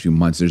over the last few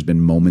months, there's been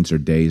moments or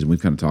days, and we've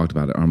kind of talked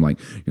about it. I'm like,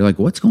 you're like,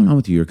 what's going on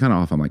with you? You're kind of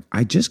off. I'm like,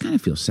 I just kind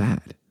of feel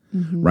sad.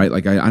 Right?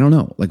 Like, I don't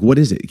know. Like, what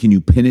is it? Can you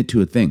pin it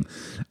to a thing?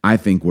 I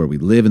think where we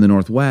live in the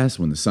Northwest,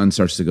 when the sun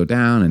starts to go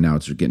down and now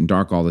it's getting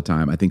dark all the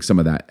time, I think some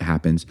of that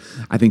happens.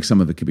 I think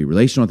some of it could be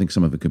relational. I think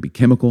some of it could be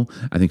chemical.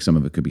 I think some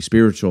of it could be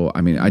spiritual.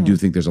 I mean, I do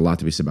think there's a lot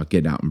to be said about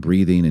getting out and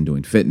breathing and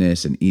doing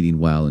fitness and eating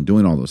well and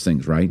doing all those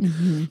things, right?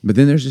 But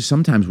then there's just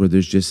sometimes where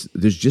there's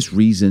just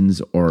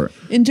reasons or...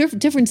 And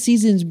different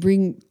seasons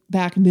bring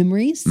back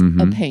memories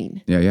of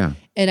pain. Yeah.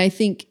 And I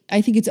think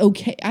it's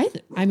okay. I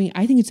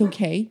think it's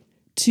okay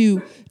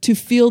to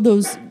feel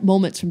those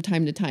moments from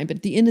time to time, but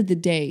at the end of the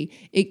day,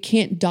 it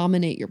can't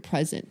dominate your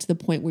present to the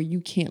point where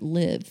you can't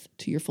live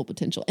to your full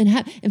potential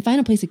and find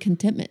a place of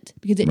contentment,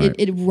 because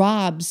it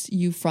robs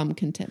you from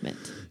contentment.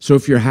 So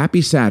if you're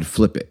happy sad,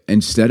 flip it.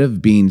 Instead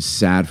of being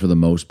sad for the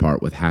most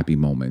part with happy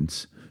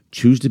moments,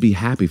 choose to be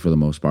happy for the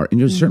most part. And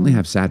you'll certainly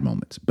have sad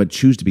moments, but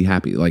choose to be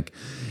happy. Like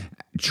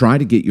try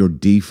to get your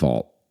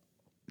default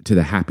to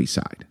the happy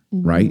side,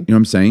 right? You know what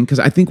I'm saying? Because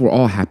I think we're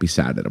all happy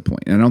sad at a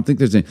point. And I don't think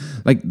there's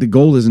the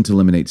goal isn't to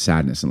eliminate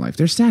sadness in life.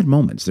 There's sad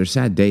moments. There's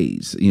sad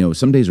days. You know,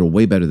 some days are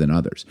way better than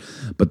others.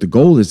 But the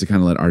goal is to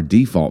kind of let our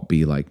default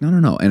be like,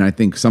 no. And I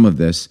think some of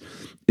this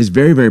is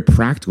very, very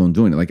practical in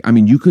doing it. Like, I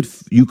mean, you could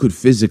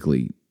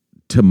physically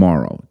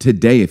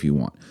today, if you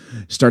want,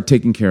 start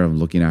taking care of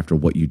looking after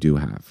what you do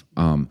have.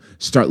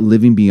 Start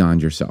living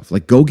beyond yourself.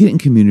 Like, go get in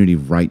community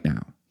right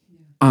now.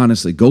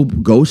 Honestly,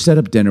 go set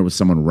up dinner with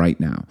someone right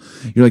now.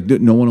 You're like,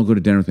 no one will go to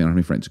dinner with me. I don't have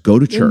any friends. Go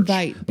to church.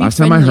 Last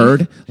time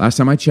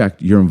I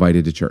checked, you're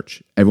invited to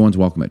church. Everyone's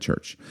welcome at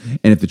church.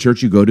 And if the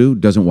church you go to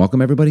doesn't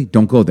welcome everybody,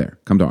 don't go there.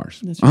 Come to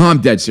ours. Right. I'm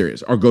dead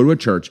serious. Or go to a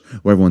church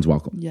where everyone's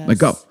welcome. Yes. Like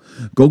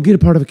go get a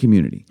part of a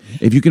community.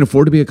 If you can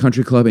afford to be a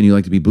country club and you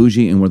like to be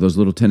bougie and wear those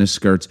little tennis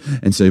skirts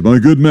and say, my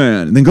good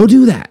man, then go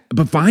do that.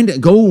 But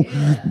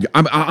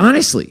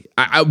honestly,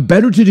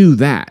 better to do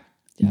that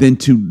than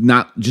to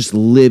not just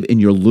live in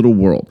your little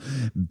world.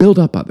 Build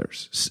up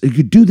others. You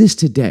could do this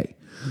today.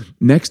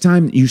 Next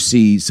time you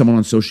see someone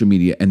on social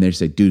media and they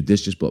say, dude,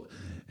 this just blew up,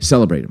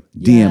 celebrate them.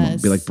 DM them.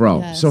 Be like,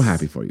 bro, so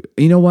happy for you.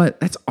 And you know what?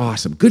 That's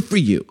awesome. Good for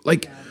you.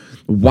 Like,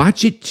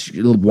 watch it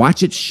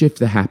shift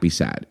the happy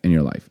sad in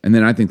your life. And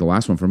then I think the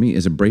last one for me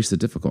is embrace the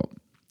difficult.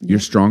 You're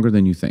stronger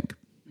than you think.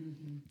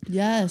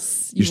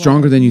 Yes. You're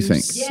stronger than you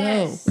think.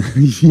 Yes.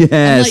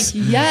 Yes.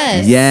 I'm like,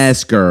 yes.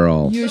 Yes,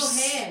 girl.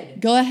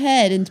 Go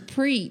ahead and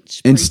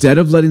preach. Instead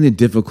of letting the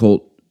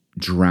difficult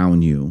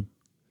drown you,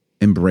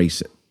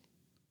 embrace it.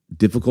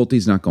 Difficulty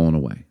is not going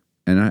away.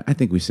 And I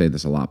think we say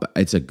this a lot, but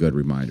it's a good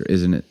reminder,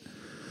 isn't it?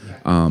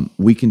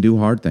 We can do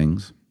hard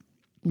things.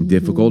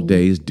 Difficult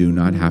days do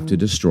not have to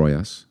destroy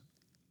us.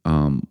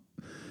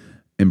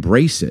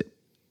 Embrace it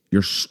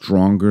You're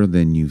stronger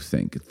than you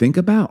think. Think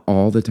about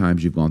all the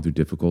times you've gone through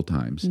difficult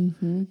times,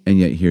 and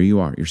yet here you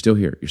are. You're still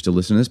here. You're still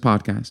listening to this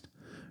podcast.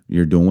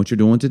 You're doing what you're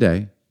doing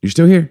today. You're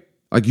still here.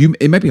 Like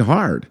it might be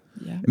hard.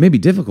 Yeah. It may be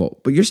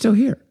difficult, but you're still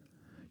here.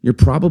 You're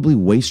probably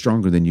way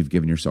stronger than you've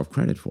given yourself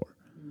credit for.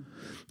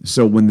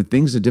 So when the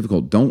things are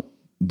difficult, don't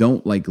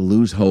like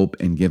lose hope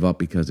and give up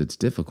because it's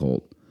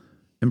difficult.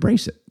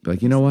 Embrace it. Be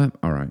like, you know what?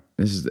 All right.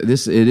 It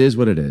is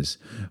what it is.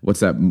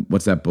 What's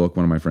that book?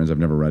 One of my friends, I've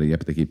never read it yet,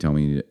 but they keep telling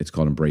me it's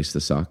called Embrace the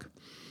Suck.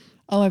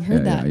 Oh, I've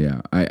heard that.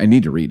 Yeah. I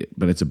need to read it,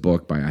 but it's a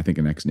book by, I think,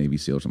 an ex-Navy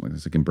SEAL or something like that.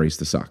 It's like Embrace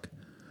the Suck.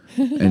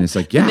 And it's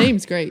like, yeah. The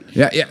name's great.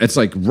 Yeah. It's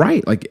like,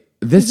 right. Like,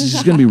 this is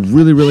just going to be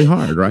really, really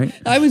hard, right?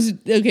 I was,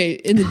 okay,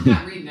 I'm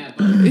not reading that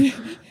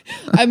book.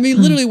 I mean,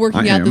 literally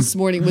working I out am. this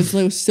morning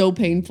was so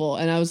painful.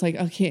 And I was like,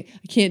 okay,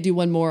 I can't do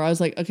one more. I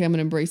was like, okay, I'm going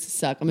to embrace the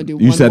suck. I'm going to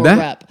do You one said more that?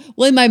 rep.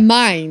 Well, in my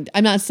mind,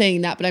 I'm not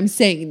saying that, but I'm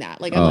saying that.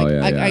 Like,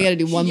 I'm I got to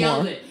do one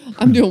yelled more. it.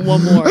 I'm doing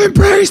one more.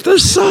 Embrace the It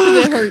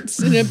suck. hurts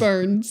and it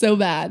burns so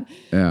bad.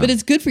 Yeah. But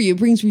it's good for you. It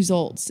brings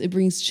results. It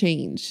brings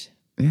change.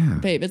 Yeah.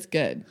 Babe, it's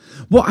good.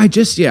 Well,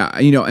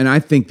 and I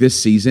think this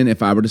season,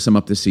 if I were to sum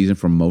up this season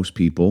for most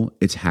people,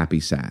 it's happy,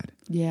 sad.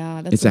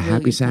 Yeah, that's It's a really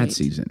happy, good sad point.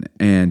 season.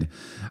 And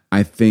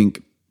I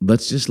think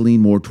let's just lean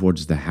more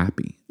towards the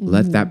happy.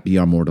 Let that be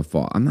our more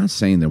default. I'm not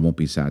saying there won't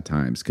be sad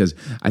times because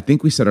I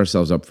think we set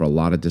ourselves up for a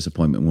lot of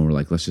disappointment when we're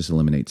like, let's just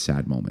eliminate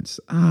sad moments.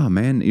 Ah,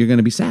 man, you're going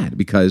to be sad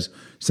because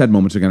sad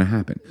moments are going to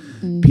happen.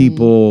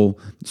 People,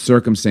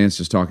 circumstance,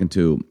 just talking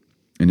to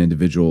an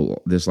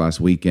individual this last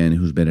weekend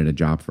who's been at a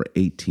job for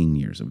 18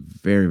 years, a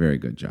very, very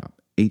good job,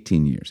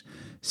 18 years.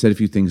 Said a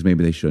few things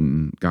maybe they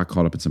shouldn't, got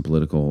caught up in some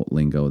political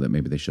lingo that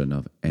maybe they shouldn't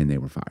have, and they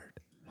were fired.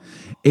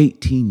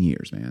 18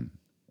 years, man.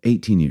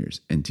 18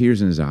 years. And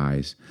tears in his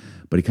eyes.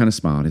 But he kind of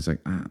smiled. He's like,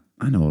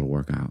 I know it'll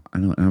work out. I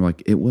know. And I'm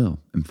like, it will,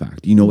 in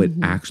fact. You know, it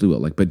actually will.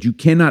 Like, but you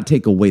cannot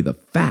take away the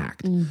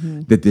fact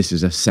that this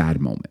is a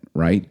sad moment,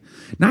 right?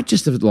 Not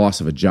just the loss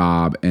of a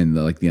job and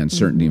the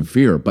uncertainty and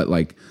fear, but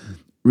like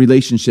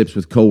relationships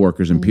with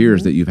coworkers and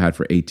peers that you've had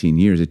for 18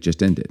 years. It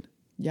just ended.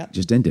 Yep.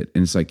 Just ended.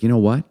 And it's like, you know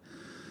what?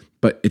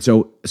 But it's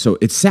so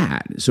it's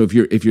sad. So if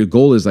your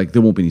goal is like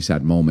there won't be any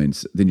sad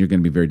moments, then you're going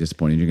to be very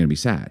disappointed. You're going to be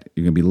sad.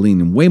 You're going to be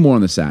leaning way more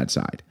on the sad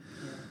side.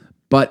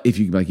 But if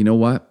you be like, you know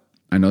what?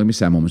 I know there'll be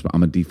sad moments, but I'm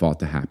going to default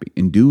to happy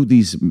and do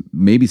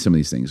maybe some of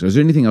these things. Is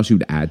there anything else you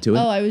would add to it?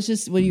 Oh, I was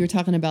just, when you were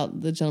talking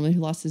about the gentleman who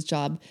lost his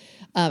job,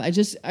 I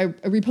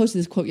reposted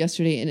this quote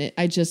yesterday and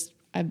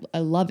I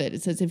love it.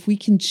 It says, if we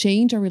can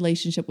change our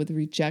relationship with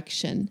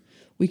rejection,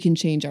 we can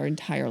change our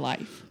entire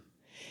life.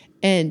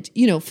 And,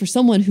 for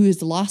someone who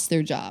has lost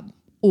their job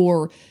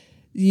or,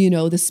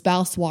 the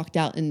spouse walked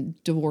out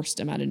and divorced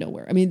them out of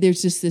nowhere. I mean,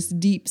 there's just this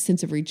deep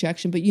sense of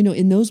rejection. But,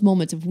 in those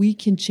moments, if we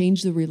can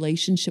change the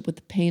relationship with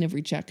the pain of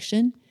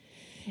rejection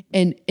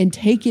and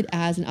take it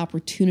as an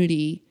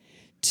opportunity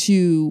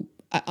to,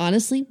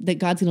 honestly, that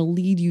God's going to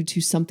lead you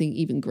to something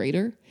even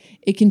greater,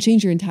 it can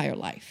change your entire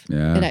life.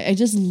 Yeah. And I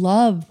just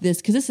love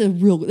this because this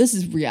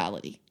is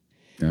reality.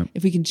 Yep.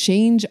 If we can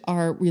change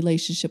our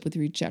relationship with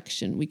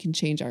rejection, we can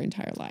change our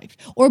entire life.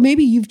 Or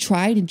maybe you've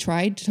tried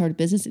to start a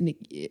business and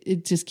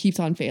it just keeps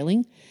on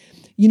failing.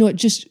 You know what?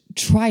 Just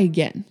try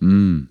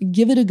again.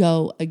 Give it a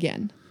go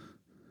again.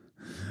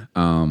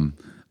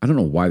 I don't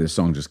know why this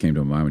song just came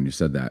to my mind when you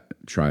said that.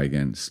 Try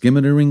again.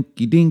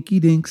 Skimmer-a-rinky dinky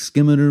dink,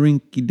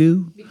 skimmer-a-rinky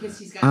doo. Because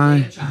he's got I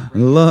a chopper.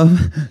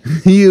 love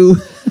you.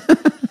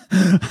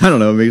 I don't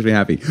know. It makes me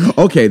happy.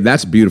 Okay,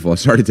 that's beautiful.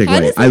 Sorry to take How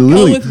away. does that I go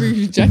literally, with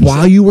rejection?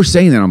 while you were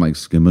saying that, I'm like,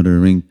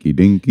 skimmer-a-rinky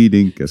dinky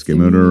dink,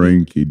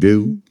 skimmer-a-rinky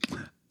doo.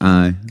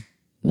 I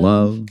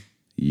love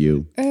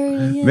you.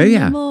 Early in Maybe,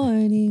 yeah. the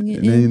morning,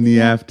 And in the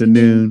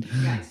afternoon,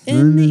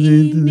 in the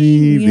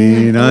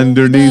evening,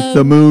 underneath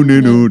the moon,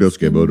 and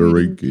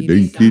skimmer-a-rinky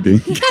dinky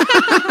dink.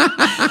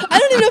 I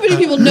don't even know if many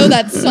people know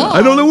that song.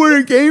 I don't know where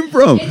it came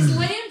from. It's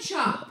lamb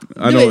chop.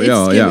 I No, don't it's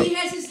know. Skimmer- Yeah. He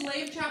has his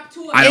lamb chop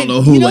toy. I don't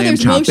know who Lamb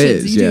there's Chop motions.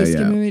 is. You Yeah, do yeah.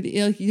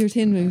 skimmer, like your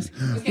hand moves.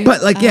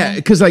 But like, yeah,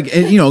 because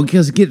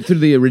because get through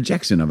the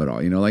rejection of it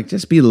all, like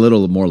just be a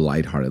little more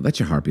lighthearted. Let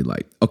your heart be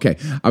light. Okay,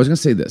 I was gonna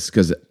say this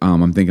because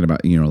I'm thinking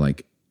about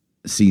like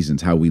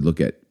seasons, how we look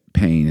at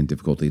pain and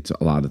difficulty. It's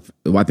a lot of.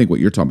 Well, I think what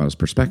you're talking about is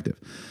perspective.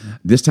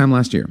 This time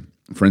last year,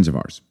 friends of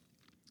ours,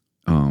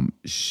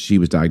 she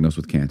was diagnosed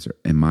with cancer,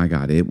 and my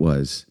God, it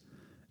was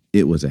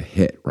a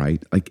hit,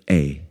 right? Like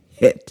a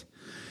hit.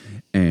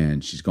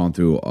 And she's gone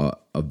through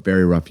a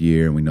very rough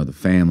year, and we know the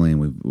family,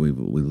 and we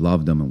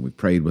loved them, and we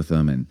prayed with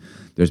them, and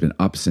there's been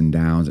ups and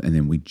downs, and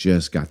then we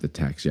just got the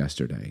text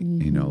yesterday,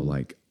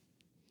 like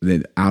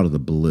then out of the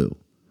blue,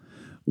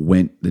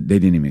 they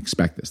didn't even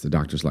expect this. The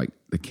doctor's like,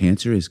 the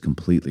cancer is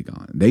completely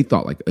gone. They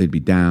thought like it'd be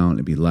down,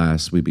 it'd be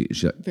less,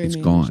 it's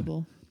gone,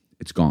 manageable.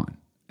 it's gone,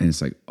 and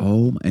it's like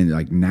and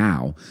like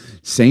now,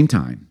 same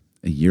time,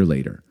 a year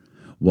later,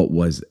 what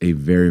was a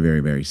very, very,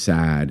 very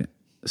sad,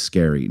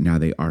 scary, now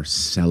they are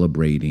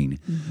celebrating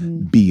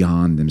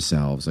beyond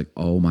themselves, like,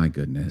 oh my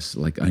goodness,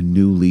 like a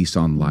new lease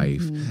on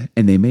life.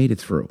 And they made it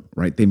through,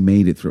 right? They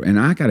made it through. And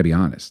I got to be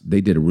honest,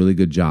 they did a really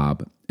good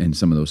job and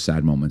some of those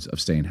sad moments of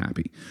staying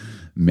happy.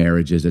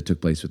 Marriages that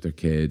took place with their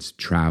kids,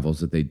 travels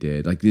that they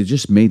did. Like they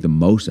just made the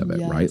most of it,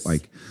 Yes. right?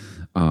 Like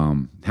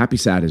happy,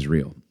 sad is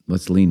real.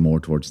 Let's lean more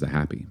towards the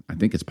happy. I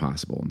think it's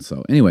possible. And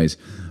so anyways,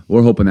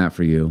 we're hoping that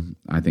for you.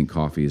 I think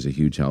coffee is a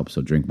huge help.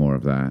 So drink more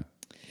of that.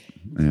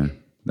 Yeah.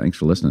 Thanks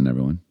for listening,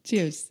 everyone.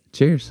 Cheers.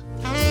 Cheers.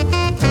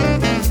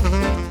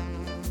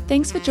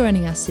 Thanks for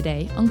joining us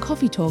today on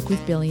Coffee Talk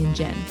with Billy and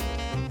Jen.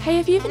 Hey,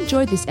 if you've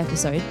enjoyed this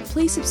episode,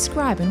 please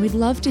subscribe and we'd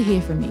love to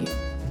hear from you.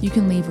 You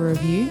can leave a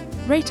review,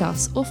 rate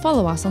us, or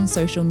follow us on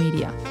social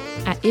media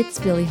at It's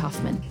Billy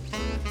Huffman.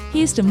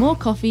 Here's to more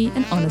coffee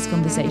and honest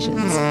conversations.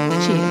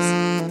 Cheers.